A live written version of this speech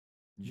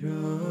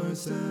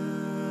Just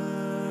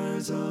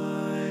as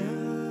I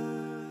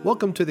am.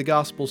 Welcome to the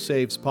Gospel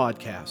Saves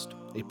podcast,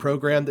 a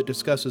program that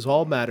discusses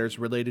all matters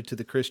related to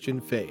the Christian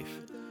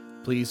faith.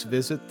 Please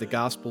visit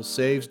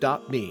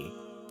thegospelsaves.me.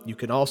 You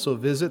can also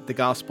visit The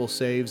Gospel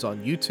Saves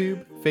on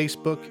YouTube,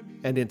 Facebook,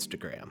 and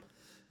Instagram.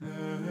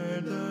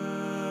 And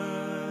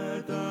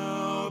that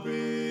thou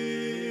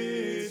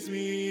bidst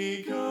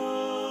me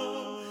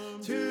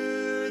come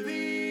to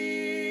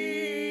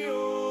thee,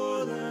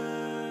 O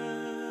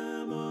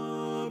Lamb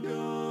of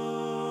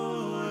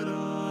God,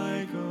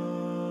 I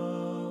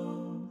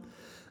come.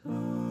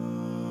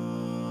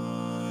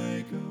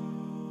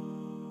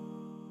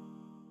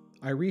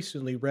 I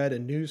recently read a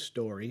news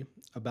story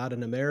about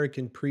an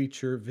American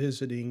preacher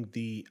visiting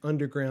the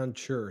underground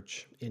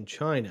church in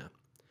China.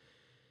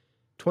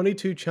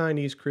 22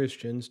 Chinese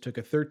Christians took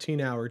a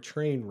 13-hour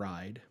train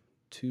ride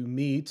to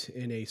meet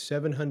in a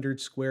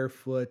 700 square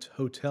foot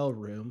hotel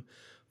room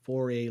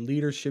for a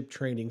leadership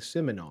training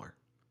seminar.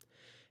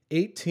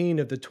 18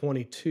 of the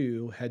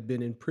 22 had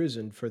been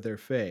imprisoned for their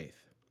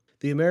faith.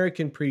 The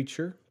American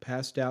preacher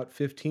passed out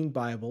 15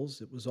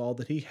 Bibles, it was all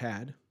that he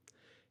had,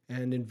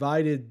 and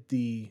invited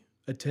the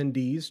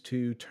attendees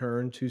to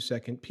turn to 2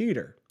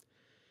 Peter.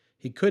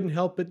 He couldn't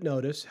help but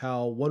notice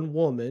how one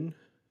woman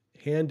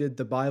handed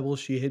the Bible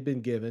she had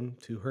been given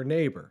to her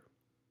neighbor.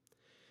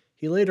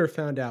 He later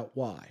found out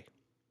why.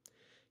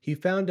 He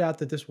found out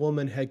that this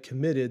woman had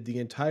committed the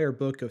entire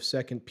book of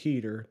 2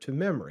 Peter to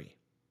memory.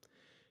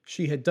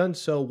 She had done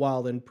so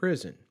while in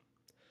prison.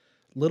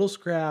 Little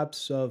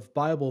scraps of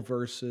Bible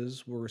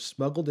verses were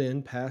smuggled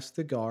in past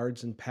the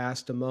guards and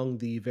passed among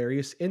the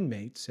various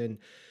inmates, and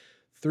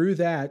through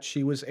that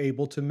she was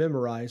able to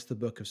memorize the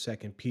book of 2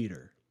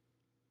 Peter.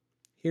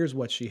 Here's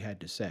what she had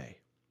to say.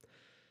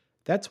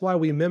 "That's why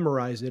we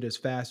memorize it as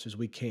fast as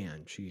we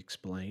can," she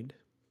explained,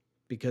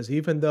 "because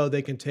even though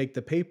they can take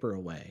the paper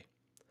away,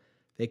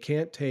 they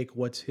can't take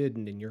what's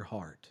hidden in your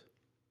heart."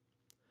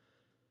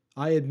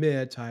 I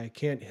admit I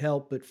can't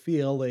help but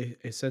feel a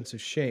sense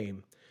of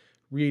shame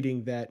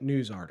reading that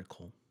news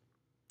article.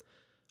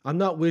 I'm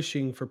not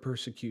wishing for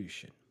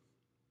persecution,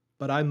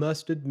 but I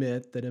must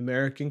admit that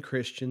American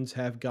Christians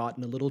have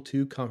gotten a little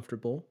too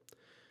comfortable.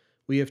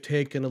 We have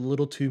taken a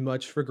little too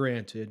much for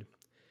granted,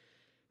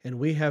 and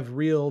we have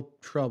real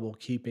trouble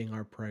keeping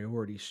our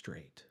priorities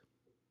straight.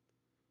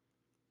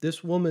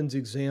 This woman's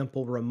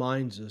example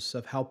reminds us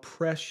of how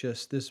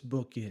precious this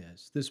book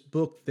is, this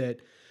book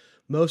that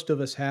most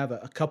of us have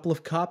a couple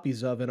of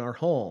copies of in our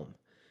home,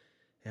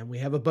 and we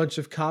have a bunch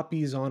of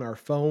copies on our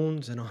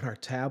phones and on our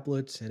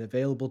tablets and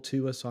available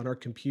to us on our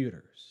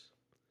computers.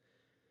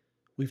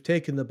 We've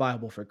taken the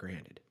Bible for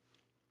granted.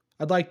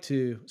 I'd like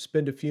to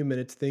spend a few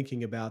minutes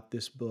thinking about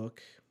this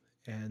book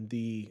and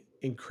the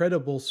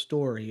incredible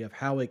story of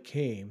how it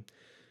came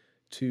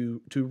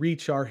to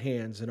reach our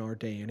hands in our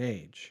day and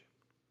age.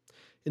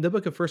 In the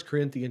book of 1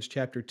 Corinthians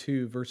chapter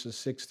 2, verses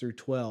 6 through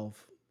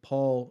 12,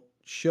 Paul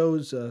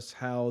shows us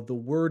how the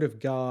Word of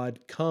God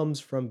comes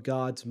from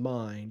God's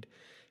mind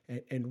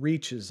and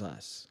reaches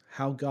us,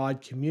 how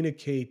God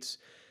communicates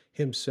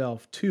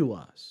himself to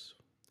us.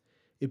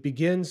 It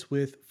begins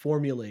with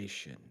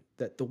formulation,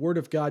 that the Word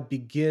of God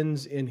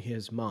begins in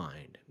his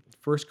mind.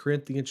 1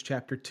 Corinthians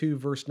chapter 2,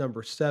 verse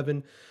number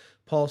 7,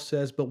 Paul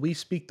says, "But we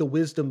speak the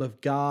wisdom of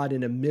God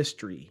in a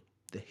mystery,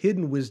 the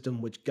hidden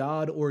wisdom which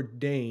God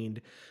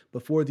ordained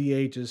before the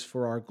ages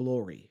for our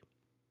glory."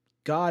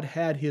 God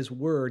had his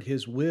word,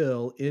 his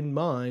will in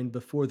mind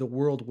before the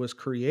world was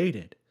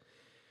created.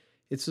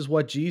 This is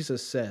what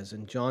Jesus says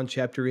in John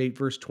chapter 8,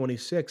 verse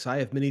 26, "I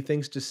have many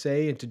things to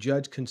say and to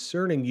judge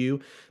concerning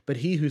you, but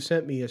he who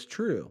sent me is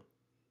true.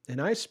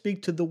 And I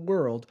speak to the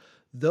world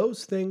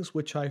those things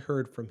which I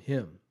heard from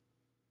him."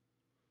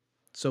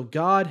 So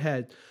God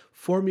had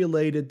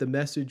formulated the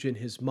message in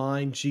his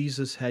mind.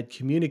 Jesus had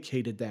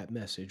communicated that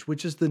message,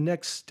 which is the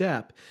next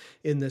step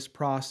in this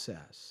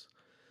process.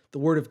 The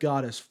Word of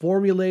God is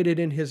formulated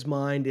in his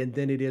mind, and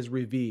then it is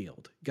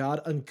revealed. God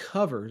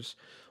uncovers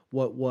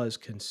what was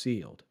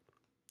concealed.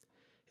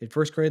 In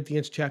 1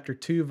 Corinthians chapter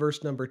 2,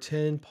 verse number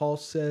 10, Paul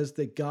says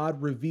that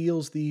God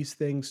reveals these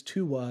things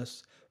to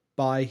us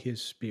by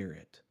his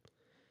Spirit.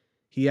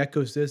 He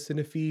echoes this in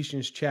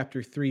Ephesians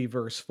chapter 3,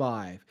 verse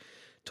 5,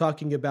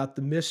 talking about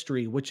the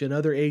mystery which in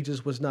other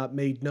ages was not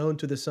made known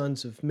to the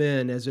sons of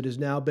men, as it has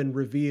now been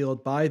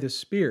revealed by the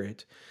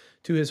Spirit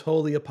to his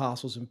holy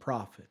apostles and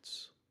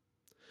prophets.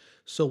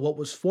 So what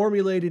was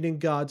formulated in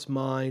God's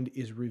mind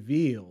is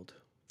revealed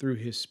through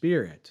his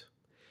Spirit.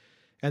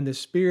 And the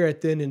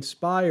Spirit then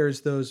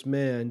inspires those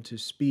men to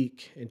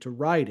speak and to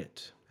write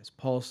it, as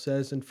Paul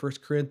says in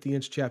 1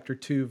 Corinthians chapter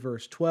 2,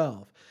 verse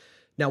 12.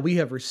 "Now we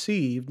have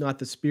received not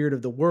the spirit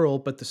of the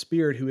world, but the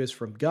Spirit who is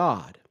from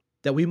God,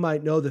 that we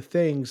might know the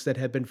things that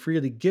have been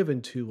freely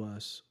given to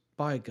us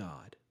by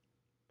God."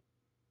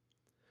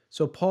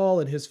 So Paul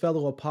and his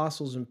fellow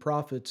apostles and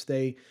prophets,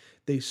 they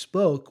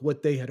spoke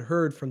what they had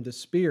heard from the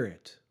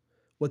Spirit,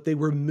 what they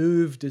were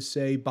moved to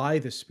say by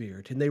the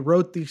Spirit. And they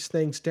wrote these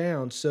things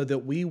down so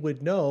that we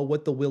would know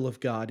what the will of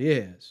God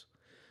is.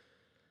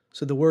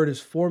 So the word is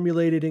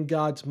formulated in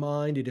God's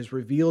mind, it is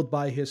revealed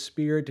by his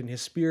Spirit, and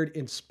his Spirit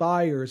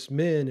inspires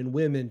men and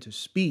women to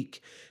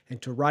speak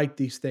and to write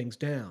these things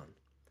down.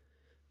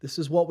 This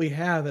is what we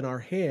have in our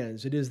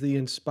hands. It is the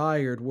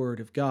inspired word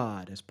of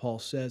God, as Paul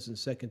says in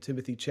 2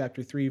 Timothy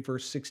chapter 3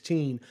 verse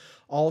 16,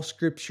 all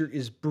scripture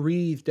is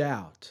breathed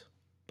out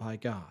by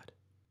God.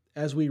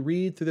 As we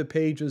read through the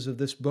pages of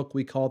this book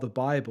we call the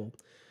Bible,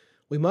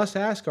 we must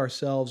ask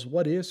ourselves,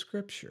 what is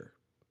scripture?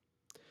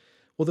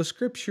 Well, the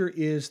scripture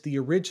is the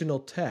original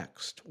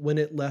text when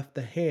it left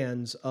the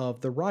hands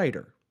of the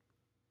writer.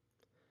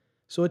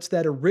 So it's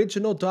that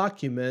original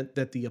document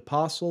that the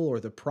apostle or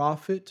the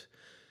prophet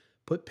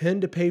put pen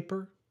to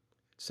paper,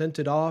 sent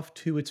it off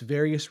to its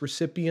various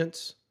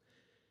recipients.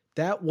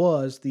 That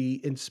was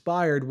the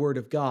inspired word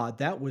of God.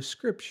 That was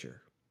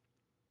scripture.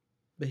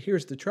 But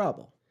here's the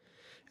trouble.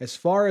 As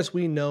far as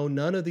we know,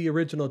 none of the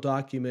original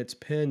documents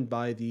penned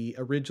by the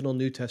original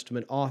New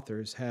Testament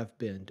authors have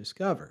been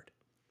discovered.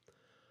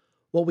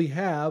 What we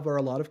have are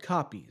a lot of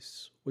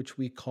copies, which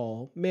we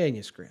call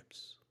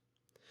manuscripts.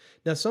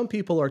 Now, some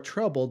people are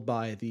troubled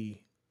by the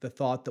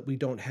thought that we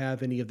don't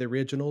have any of the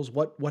originals.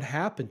 What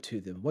happened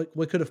to them?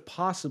 What could have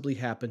possibly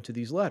happened to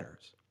these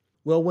letters?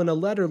 Well, when a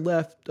letter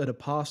left an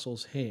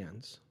apostle's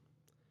hands,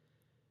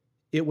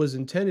 it was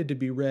intended to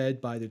be read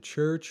by the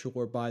church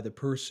or by the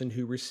person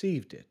who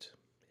received it.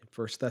 In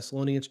 1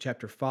 Thessalonians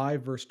chapter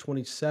 5, verse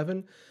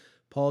 27,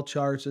 Paul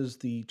charges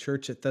the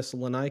church at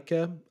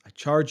Thessalonica, I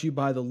charge you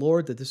by the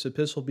Lord that this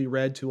epistle be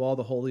read to all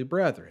the holy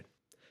brethren.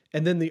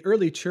 And then the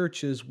early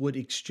churches would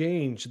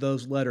exchange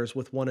those letters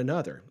with one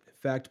another.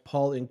 In fact,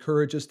 Paul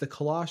encourages the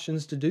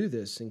Colossians to do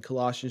this in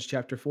Colossians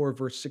chapter 4,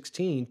 verse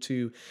 16,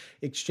 to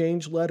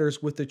exchange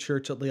letters with the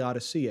church at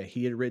Laodicea.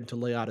 He had written to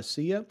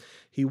Laodicea.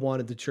 He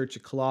wanted the church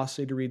at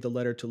Colossae to read the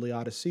letter to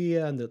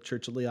Laodicea, and the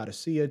church at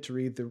Laodicea to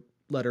read the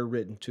letter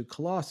written to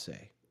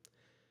Colossae.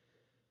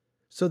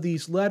 So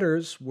these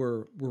letters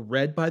were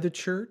read by the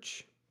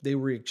church. They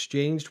were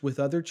exchanged with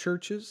other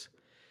churches.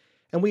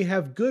 And we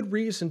have good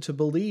reason to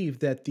believe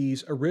that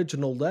these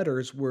original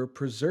letters were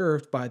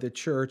preserved by the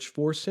church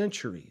for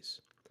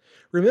centuries.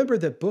 Remember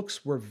that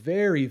books were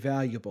very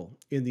valuable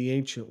in the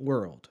ancient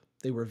world.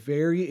 They were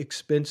very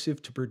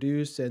expensive to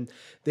produce, and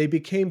they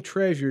became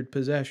treasured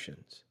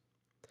possessions.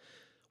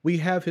 We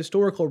have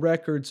historical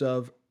records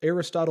of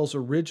Aristotle's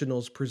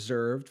originals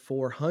preserved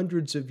for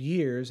hundreds of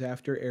years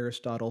after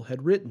Aristotle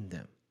had written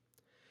them.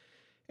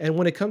 And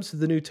when it comes to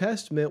the New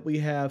Testament, we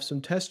have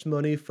some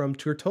testimony from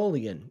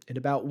Tertullian in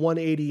about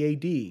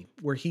 180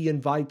 AD, where he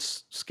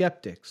invites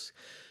skeptics.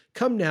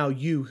 Come now,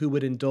 you who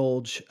would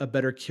indulge a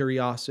better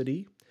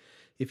curiosity.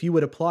 If you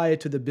would apply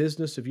it to the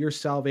business of your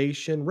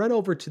salvation, run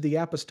over to the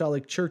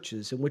apostolic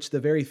churches in which the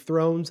very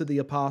thrones of the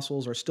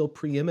apostles are still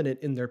preeminent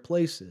in their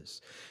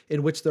places,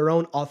 in which their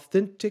own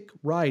authentic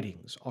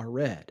writings are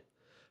read,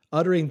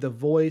 uttering the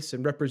voice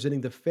and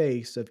representing the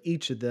face of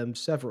each of them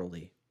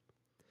severally.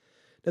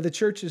 Now, the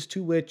churches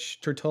to which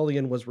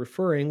Tertullian was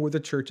referring were the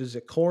churches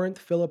at Corinth,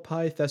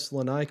 Philippi,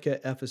 Thessalonica,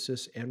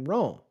 Ephesus, and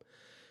Rome.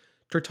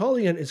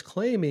 Tertullian is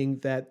claiming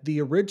that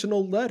the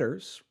original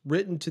letters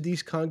written to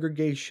these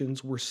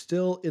congregations were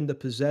still in the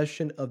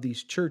possession of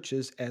these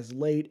churches as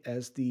late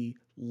as the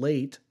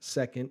late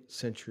 2nd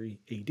century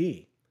AD.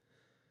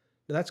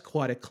 Now, that's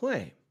quite a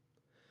claim.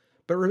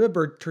 But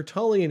remember,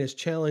 Tertullian is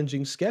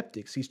challenging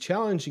skeptics. He's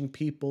challenging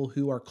people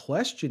who are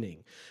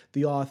questioning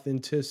the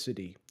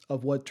authenticity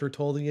of what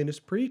Tertullian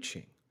is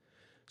preaching.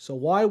 So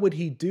why would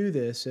he do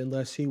this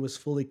unless he was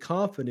fully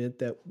confident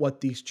that what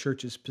these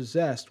churches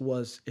possessed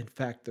was, in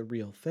fact, the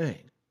real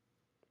thing?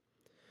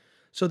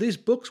 So these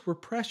books were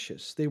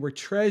precious. They were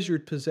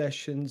treasured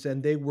possessions,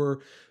 and they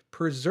were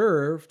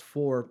preserved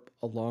for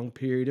a long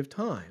period of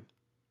time.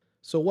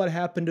 So what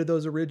happened to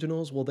those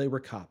originals? Well, they were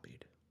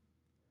copied.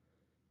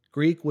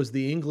 Greek was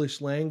the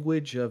English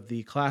language of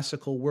the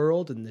classical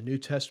world, and the New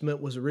Testament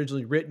was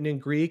originally written in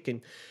Greek,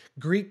 and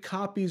Greek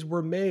copies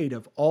were made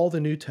of all the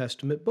New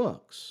Testament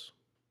books.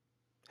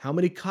 How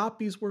many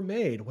copies were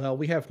made? Well,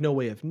 we have no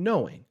way of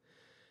knowing,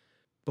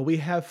 but we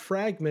have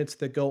fragments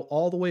that go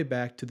all the way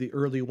back to the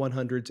early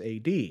 100s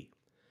AD.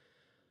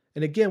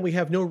 And again, we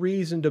have no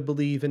reason to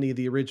believe any of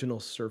the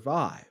originals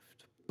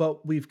survived,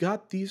 but we've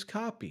got these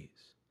copies.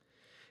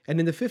 And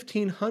in the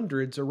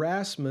 1500s,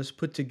 Erasmus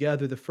put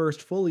together the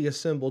first fully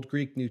assembled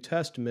Greek New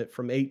Testament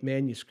from 8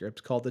 manuscripts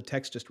called the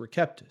Textus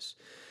Receptus.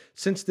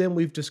 Since then,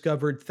 we've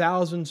discovered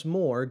thousands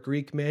more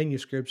Greek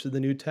manuscripts of the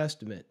New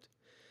Testament.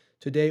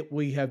 To date,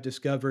 we have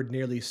discovered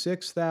nearly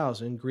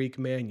 6,000 Greek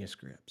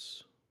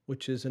manuscripts,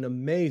 which is an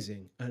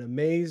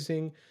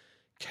amazing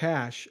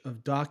cache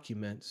of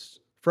documents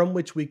from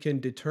which we can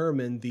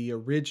determine the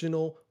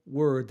original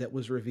word that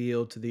was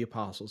revealed to the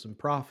apostles and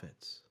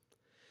prophets.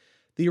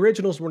 The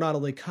originals were not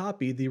only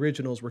copied, the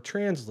originals were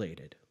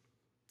translated.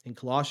 In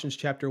Colossians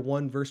chapter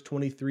 1, verse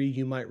 23,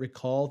 you might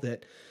recall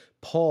that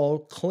Paul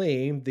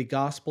claimed the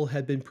gospel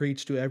had been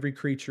preached to every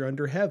creature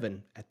under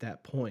heaven at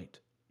that point.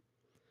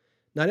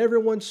 Not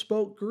everyone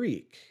spoke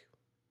Greek,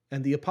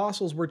 and the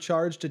apostles were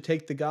charged to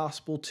take the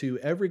gospel to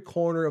every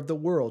corner of the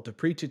world, to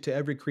preach it to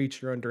every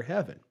creature under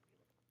heaven.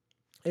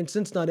 And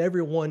since not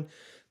everyone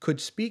could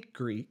speak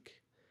Greek,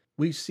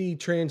 we see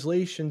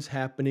translations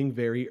happening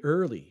very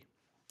early.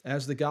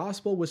 As the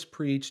gospel was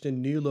preached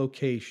in new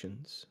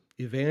locations,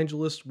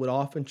 evangelists would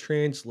often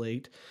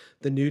translate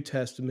the New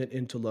Testament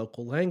into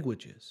local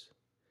languages.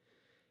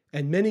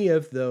 And many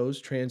of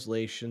those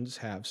translations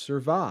have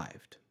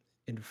survived.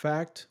 In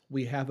fact,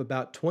 we have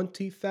about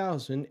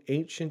 20,000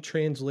 ancient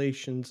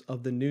translations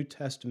of the New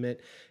Testament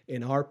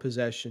in our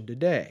possession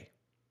today.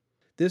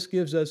 This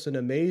gives us an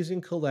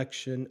amazing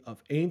collection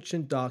of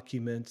ancient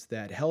documents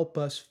that help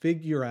us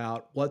figure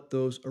out what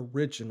those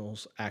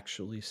originals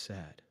actually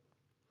said.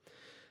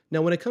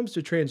 Now, when it comes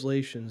to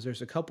translations,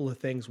 there's a couple of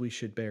things we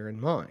should bear in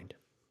mind.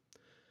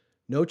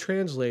 No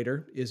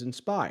translator is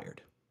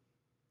inspired,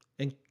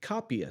 and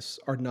copyists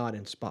are not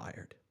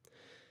inspired.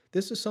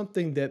 This is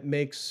something that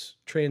makes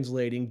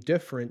translating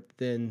different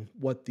than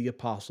what the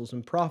apostles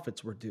and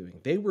prophets were doing.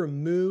 They were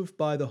moved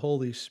by the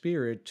Holy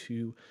Spirit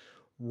to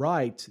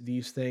write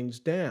these things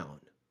down.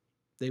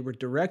 They were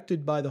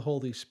directed by the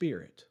Holy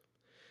Spirit.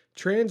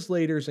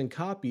 Translators and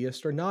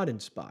copyists are not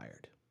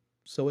inspired.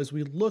 So as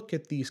we look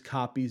at these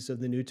copies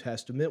of the New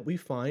Testament, we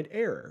find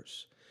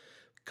errors.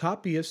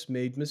 Copyists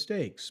made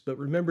mistakes, but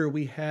remember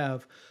we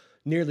have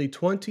nearly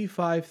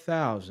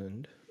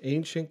 25,000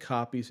 ancient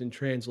copies and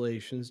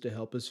translations to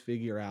help us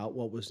figure out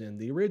what was in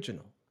the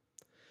original.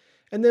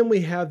 And then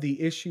we have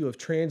the issue of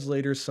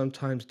translators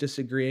sometimes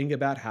disagreeing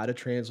about how to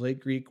translate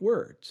Greek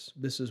words.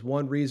 This is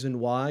one reason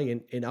why,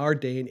 in our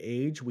day and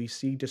age, we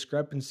see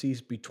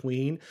discrepancies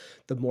between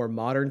the more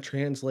modern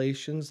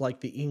translations, like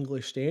the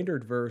English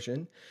Standard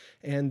Version,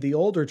 and the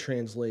older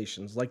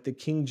translations, like the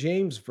King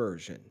James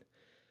Version.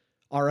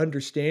 Our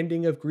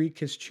understanding of Greek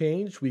has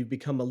changed. We've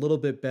become a little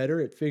bit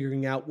better at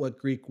figuring out what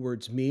Greek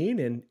words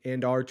mean,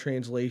 and our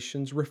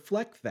translations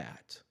reflect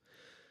that.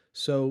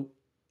 So,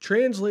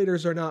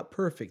 translators are not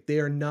perfect. They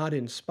are not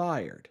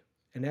inspired.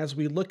 And as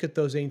we look at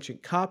those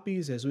ancient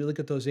copies, as we look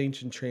at those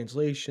ancient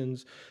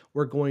translations,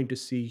 we're going to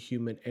see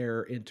human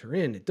error enter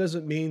in. It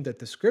doesn't mean that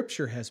the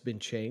scripture has been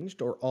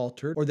changed or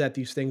altered or that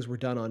these things were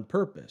done on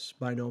purpose.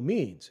 By no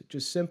means. It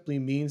just simply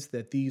means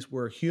that these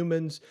were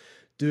humans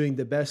doing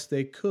the best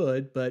they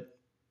could, but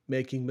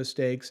making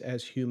mistakes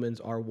as humans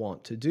are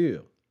wont to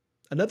do.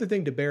 Another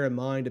thing to bear in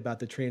mind about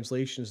the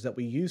translations that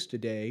we use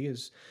today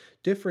is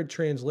different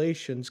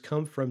translations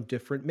come from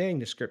different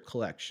manuscript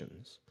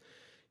collections.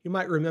 You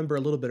might remember a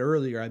little bit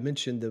earlier, I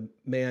mentioned the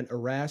man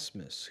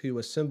Erasmus, who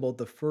assembled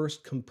the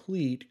first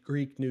complete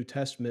Greek New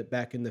Testament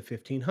back in the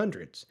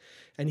 1500s.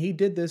 And he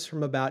did this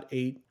from about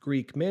 8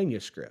 Greek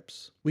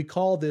manuscripts. We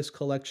call this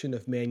collection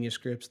of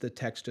manuscripts the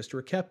Textus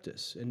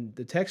Receptus. And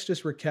the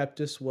Textus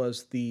Receptus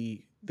was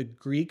the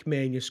Greek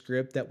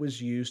manuscript that was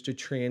used to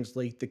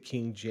translate the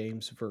King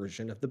James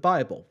Version of the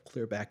Bible,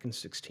 clear back in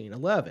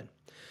 1611.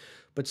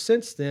 But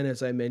since then,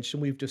 as I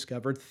mentioned, we've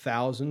discovered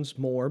thousands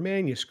more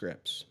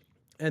manuscripts.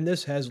 And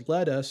this has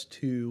led us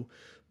to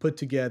put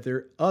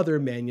together other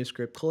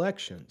manuscript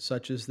collections,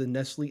 such as the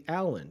Nestle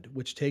Aland,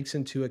 which takes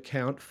into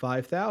account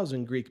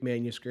 5,000 Greek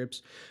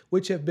manuscripts,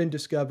 which have been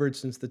discovered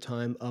since the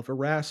time of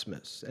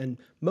Erasmus. And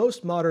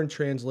most modern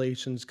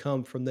translations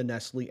come from the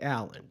Nestle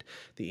Aland,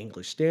 the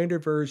English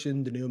Standard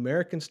Version, the New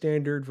American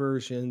Standard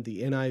Version,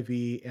 the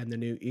NIV, and the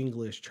New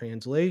English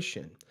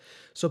Translation.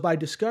 So by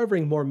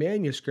discovering more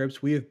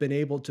manuscripts, we have been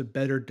able to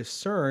better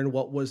discern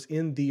what was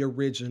in the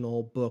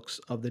original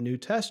books of the New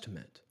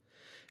Testament.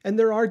 And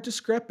there are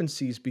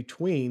discrepancies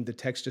between the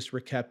Textus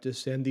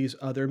Receptus and these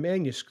other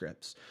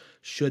manuscripts.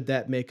 Should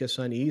that make us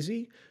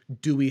uneasy?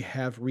 Do we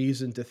have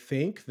reason to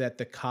think that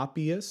the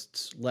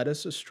copyists led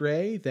us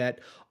astray, that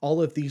all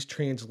of these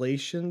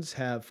translations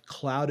have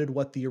clouded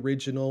what the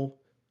original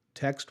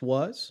text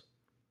was?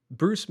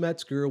 Bruce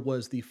Metzger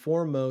was the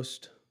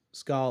foremost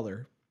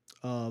scholar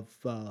of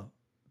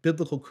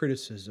biblical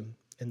criticism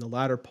in the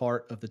latter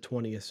part of the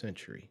 20th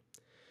century.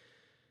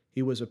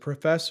 He was a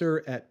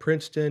professor at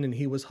Princeton and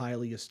he was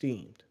highly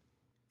esteemed.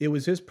 It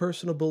was his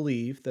personal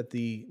belief that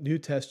the New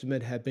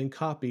Testament had been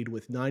copied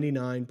with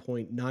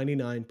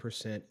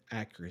 99.99%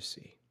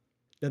 accuracy.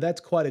 Now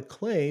that's quite a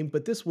claim,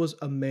 but this was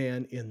a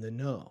man in the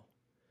know.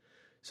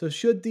 So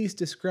should these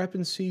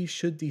discrepancies,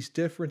 should these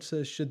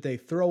differences, should they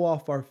throw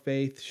off our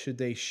faith, should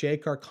they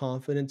shake our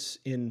confidence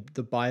in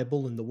the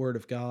Bible and the Word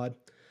of God?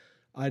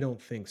 I don't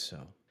think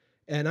so.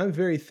 And I'm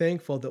very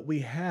thankful that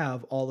we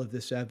have all of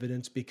this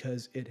evidence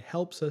because it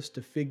helps us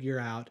to figure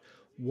out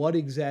what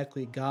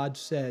exactly God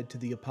said to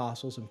the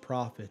apostles and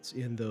prophets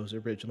in those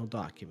original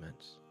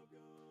documents.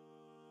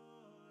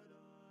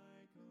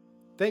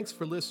 Thanks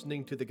for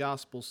listening to the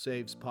Gospel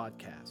Saves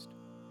podcast.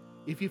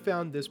 If you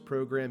found this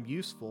program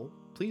useful,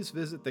 please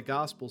visit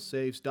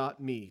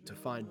thegospelsaves.me to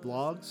find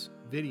blogs,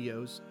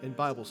 videos, and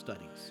Bible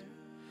studies.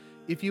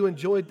 If you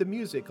enjoyed the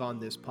music on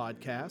this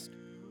podcast,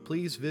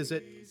 please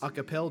visit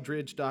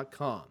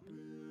acapeldridge.com.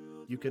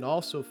 You can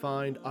also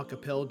find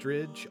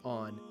Acapeldridge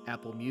on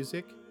Apple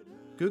Music,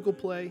 Google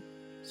Play,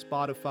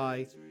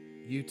 Spotify,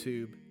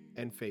 YouTube,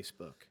 and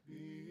Facebook.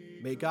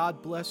 May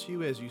God bless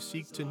you as you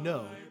seek to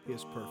know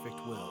His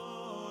perfect will.